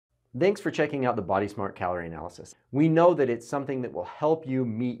Thanks for checking out the Body Smart calorie analysis. We know that it's something that will help you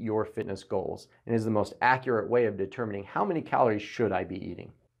meet your fitness goals and is the most accurate way of determining how many calories should I be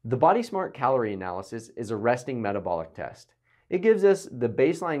eating. The Body Smart calorie analysis is a resting metabolic test. It gives us the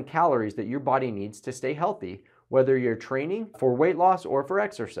baseline calories that your body needs to stay healthy, whether you're training for weight loss or for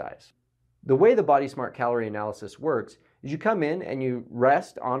exercise. The way the Body Smart calorie analysis works is you come in and you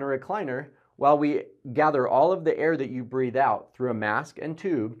rest on a recliner while we gather all of the air that you breathe out through a mask and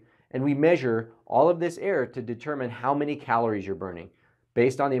tube, and we measure all of this air to determine how many calories you're burning.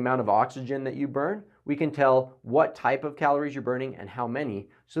 Based on the amount of oxygen that you burn, we can tell what type of calories you're burning and how many,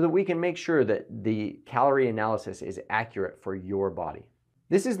 so that we can make sure that the calorie analysis is accurate for your body.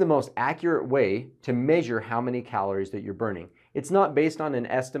 This is the most accurate way to measure how many calories that you're burning. It's not based on an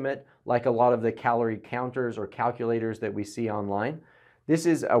estimate like a lot of the calorie counters or calculators that we see online. This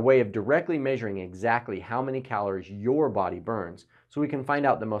is a way of directly measuring exactly how many calories your body burns, so we can find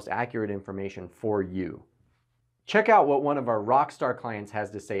out the most accurate information for you. Check out what one of our rockstar clients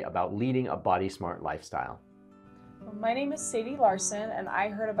has to say about leading a Body Smart lifestyle. My name is Sadie Larson, and I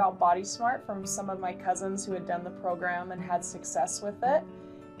heard about Body Smart from some of my cousins who had done the program and had success with it.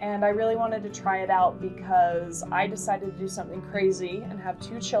 And I really wanted to try it out because I decided to do something crazy and have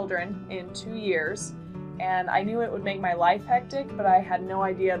 2 children in 2 years. And I knew it would make my life hectic, but I had no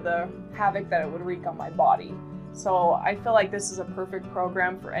idea the havoc that it would wreak on my body. So I feel like this is a perfect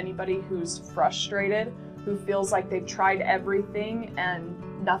program for anybody who's frustrated, who feels like they've tried everything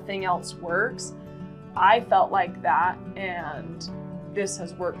and nothing else works. I felt like that, and this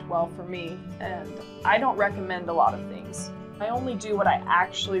has worked well for me. And I don't recommend a lot of things. I only do what I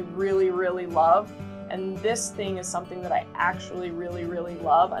actually really love. And this thing is something that I actually really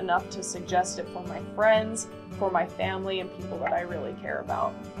love enough to suggest it for my friends, for my family, and people that I really care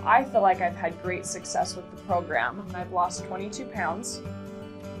about. I feel like I've had great success with the program. I've lost 22 pounds,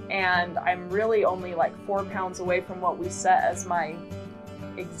 and I'm really only like 4 pounds away from what we set as my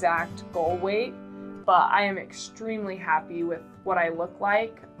exact goal weight. But I am extremely happy with what I look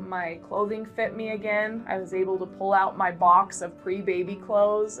like. My clothing fit me again. I was able to pull out my box of pre-baby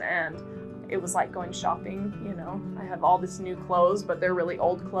clothes, and it was like going shopping, you know. I have all this new clothes, but they're really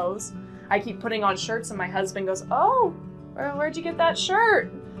old clothes. I keep putting on shirts and my husband goes, "Oh, where'd you get that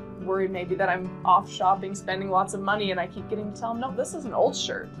shirt?" Worried maybe that I'm off shopping, spending lots of money, and I keep getting to tell him, "No, this is an old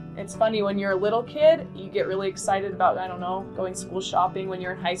shirt." It's funny, when you're a little kid, you get really excited about, I don't know, going school shopping when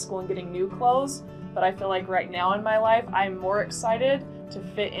you're in high school and getting new clothes. But I feel like right now in my life, I'm more excited to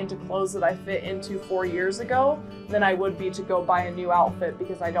fit into clothes that I fit into 4 years ago than I would be to go buy a new outfit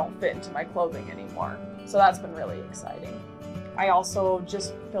because I don't fit into my clothing anymore. So that's been really exciting. I also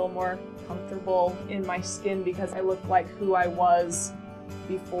just feel more comfortable in my skin because I look like who I was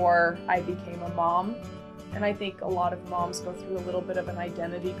before I became a mom. And I think a lot of moms go through a little bit of an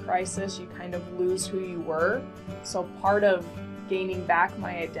identity crisis. You kind of lose who you were. So part of gaining back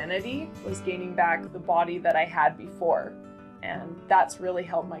my identity was gaining back the body that I had before. And that's really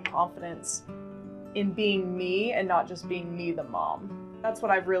helped my confidence in being me and not just being me, the mom. That's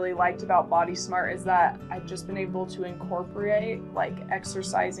what I've really liked about Body Smart, is that I've just been able to incorporate like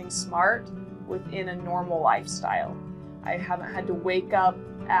exercising smart within a normal lifestyle. I haven't had to wake up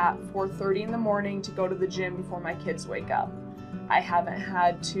at 4:30 in the morning to go to the gym before my kids wake up. I haven't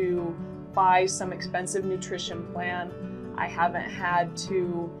had to buy some expensive nutrition plan. I haven't had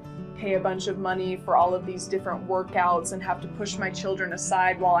to pay a bunch of money for all of these different workouts and have to push my children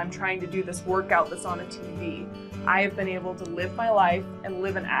aside while I'm trying to do this workout that's on a TV. I have been able to live my life and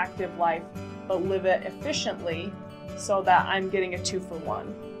live an active life, but live it efficiently so that I'm getting a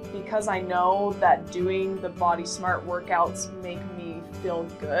 2-for-1. Because I know that doing the Body Smart workouts make me feel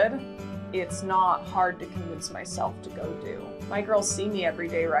good, it's not hard to convince myself to go do. My girls see me every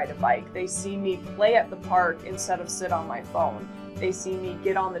day ride a bike. They see me play at the park instead of sit on my phone. They see me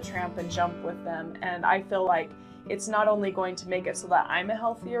get on the tramp and jump with them. And I feel like it's not only going to make it so that I'm a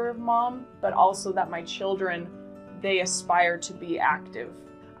healthier mom, but also that my children, they aspire to be active.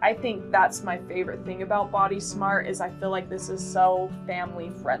 I think that's my favorite thing about Body Smart, is I feel like this is so family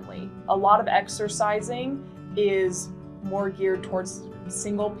friendly. A lot of exercising is more geared towards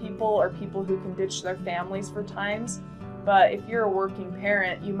single people or people who can ditch their families for times. But if you're a working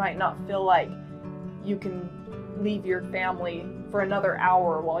parent, you might not feel like you can leave your family for another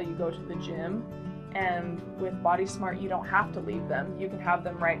hour while you go to the gym. And with Body Smart, you don't have to leave them. You can have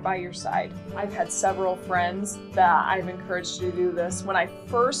them right by your side. I've had several friends that I've encouraged to do this. When I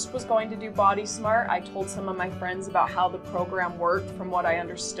first was going to do Body Smart, I told some of my friends about how the program worked from what I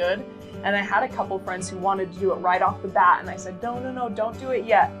understood. And I had a couple friends who wanted to do it right off the bat. And I said, no, don't do it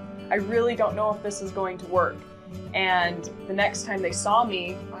yet. I really don't know if this is going to work. And the next time they saw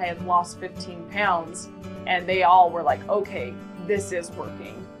me, I had lost 15 pounds, and they all were like, okay, this is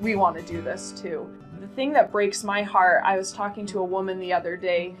working. We want to do this too. The thing that breaks my heart, I was talking to a woman the other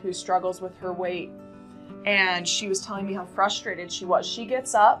day who struggles with her weight, and she was telling me how frustrated she was. She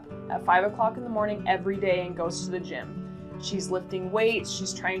gets up at 5 o'clock in the morning every day and goes to the gym. She's lifting weights,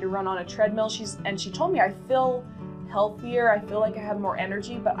 she's trying to run on a treadmill, and she told me, I feel healthier, I feel like I have more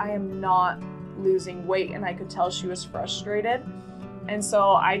energy, but I am not losing weight. And I could tell she was frustrated. And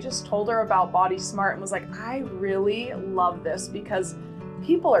so I just told her about Body Smart and was like, I really love this because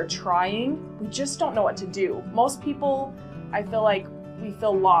people are trying, we just don't know what to do. Most people, I feel like we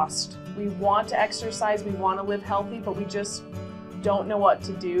feel lost. We want to exercise, we want to live healthy, but we just don't know what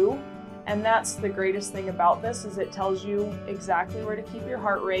to do. And that's the greatest thing about this, is it tells you exactly where to keep your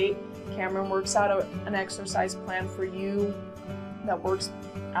heart rate. Cameron works out an exercise plan for you that works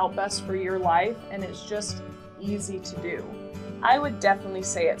out best for your life, and it's just easy to do. I would definitely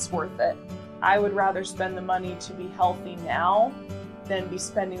say it's worth it. I would rather spend the money to be healthy now than be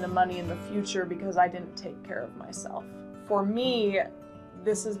spending the money in the future because I didn't take care of myself. For me,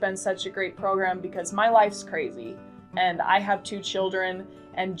 this has been such a great program because my life's crazy and I have 2 children,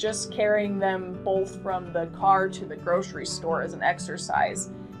 and just carrying them both from the car to the grocery store is an exercise.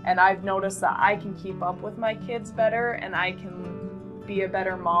 And I've noticed that I can keep up with my kids better and I can be a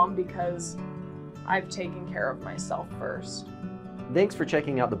better mom because I've taken care of myself first. Thanks for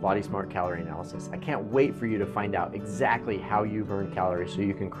checking out the Body Smart Calorie Analysis. I can't wait for you to find out exactly how you burn calories so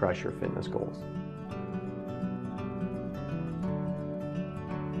you can crush your fitness goals.